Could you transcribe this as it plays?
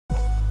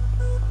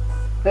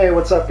Hey,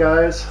 what's up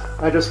guys?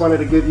 I just wanted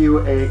to give you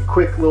a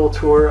quick little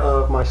tour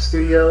of my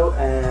studio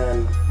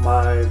and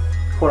my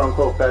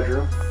quote-unquote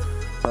bedroom.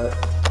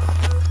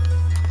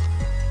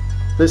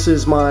 This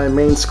is my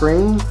main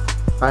screen.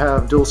 I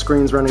have dual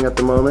screens running at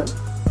the moment.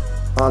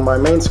 On my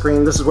main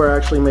screen, this is where I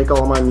actually make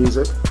all my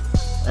music.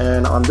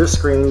 And on this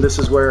screen, this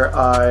is where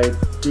I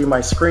do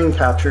my screen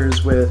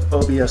captures with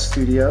OBS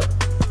Studio.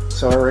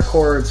 So it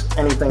records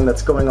anything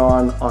that's going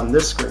on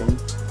this screen.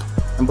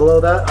 And below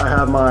that, I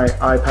have my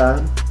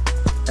iPad.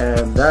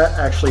 And that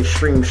actually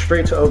streams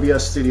straight to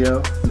OBS Studio.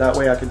 That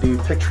way I could do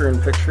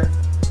picture-in-picture,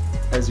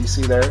 as you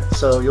see there.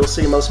 So you'll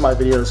see most of my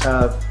videos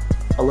have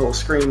a little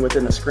screen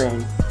within a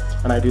screen,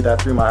 and I do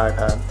that through my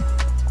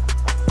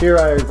iPad. Here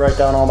I write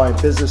down all my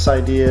business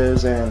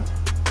ideas and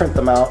print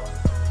them out.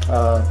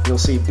 You'll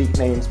see beat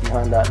names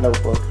behind that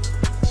notebook.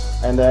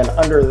 And then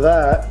under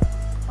that,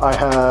 I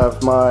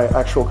have my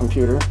actual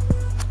computer,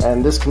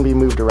 and this can be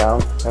moved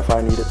around if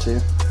I need it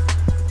to.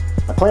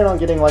 I plan on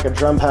getting like a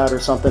drum pad or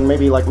something,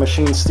 maybe like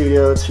Machine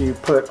Studio to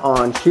put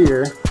on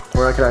here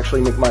where I could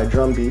actually make my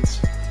drum beats,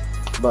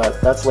 but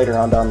that's later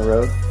on down the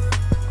road.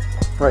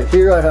 Right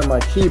here I have my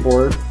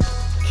keyboard.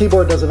 The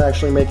keyboard doesn't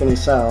actually make any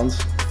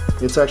sounds.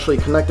 It's actually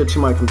connected to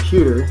my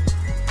computer,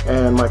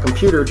 and my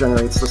computer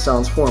generates the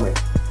sounds for me.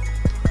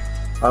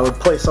 I would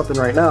play something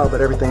right now, but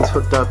everything's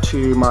hooked up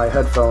to my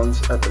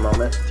headphones at the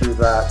moment through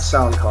that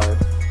sound card.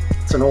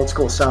 It's an old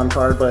school sound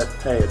card, but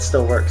hey, it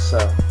still works,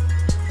 so.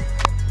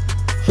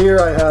 Here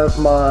I have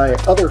my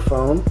other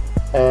phone,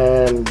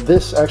 and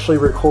this actually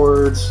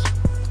records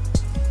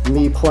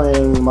me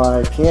playing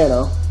my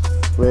piano,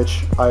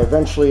 which I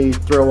eventually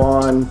throw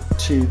on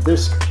to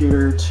this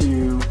computer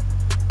to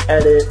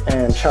edit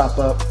and chop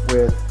up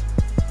with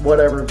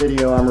whatever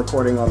video I'm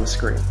recording on the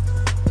screen.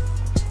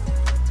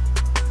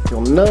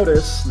 You'll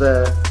notice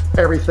that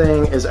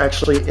everything is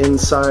actually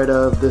inside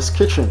of this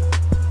kitchen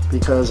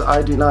because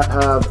I do not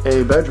have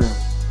a bedroom.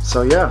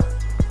 So yeah,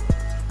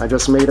 I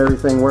just made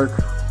everything work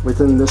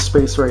within this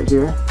space right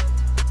here,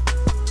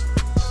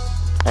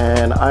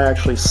 and I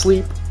actually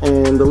sleep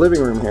in the living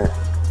room here.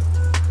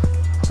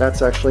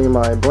 That's actually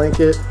my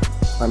blanket,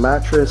 my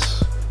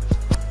mattress,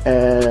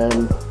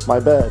 and my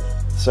bed.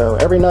 So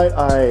every night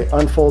I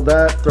unfold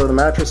that, throw the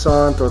mattress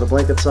on, throw the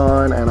blankets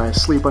on, and I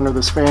sleep under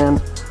this fan,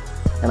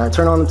 and I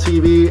turn on the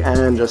TV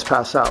and just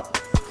pass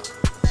out.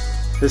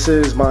 This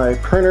is my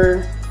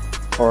printer,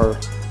 or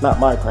not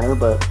my printer,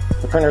 but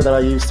the printer that I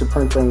use to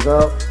print things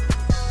out.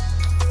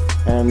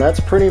 And that's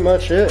pretty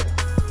much it.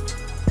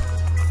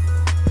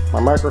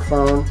 My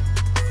microphone,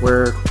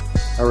 where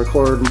I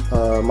record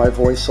my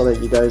voice so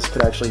that you guys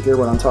could actually hear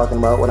what I'm talking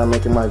about when I'm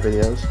making my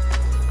videos.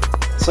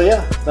 So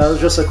yeah, that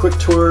was just a quick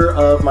tour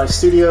of my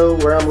studio,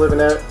 where I'm living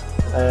at,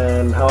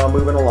 and how I'm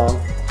moving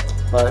along.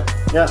 But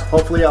yeah,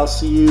 hopefully I'll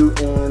see you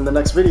in the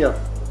next video.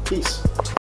 Peace.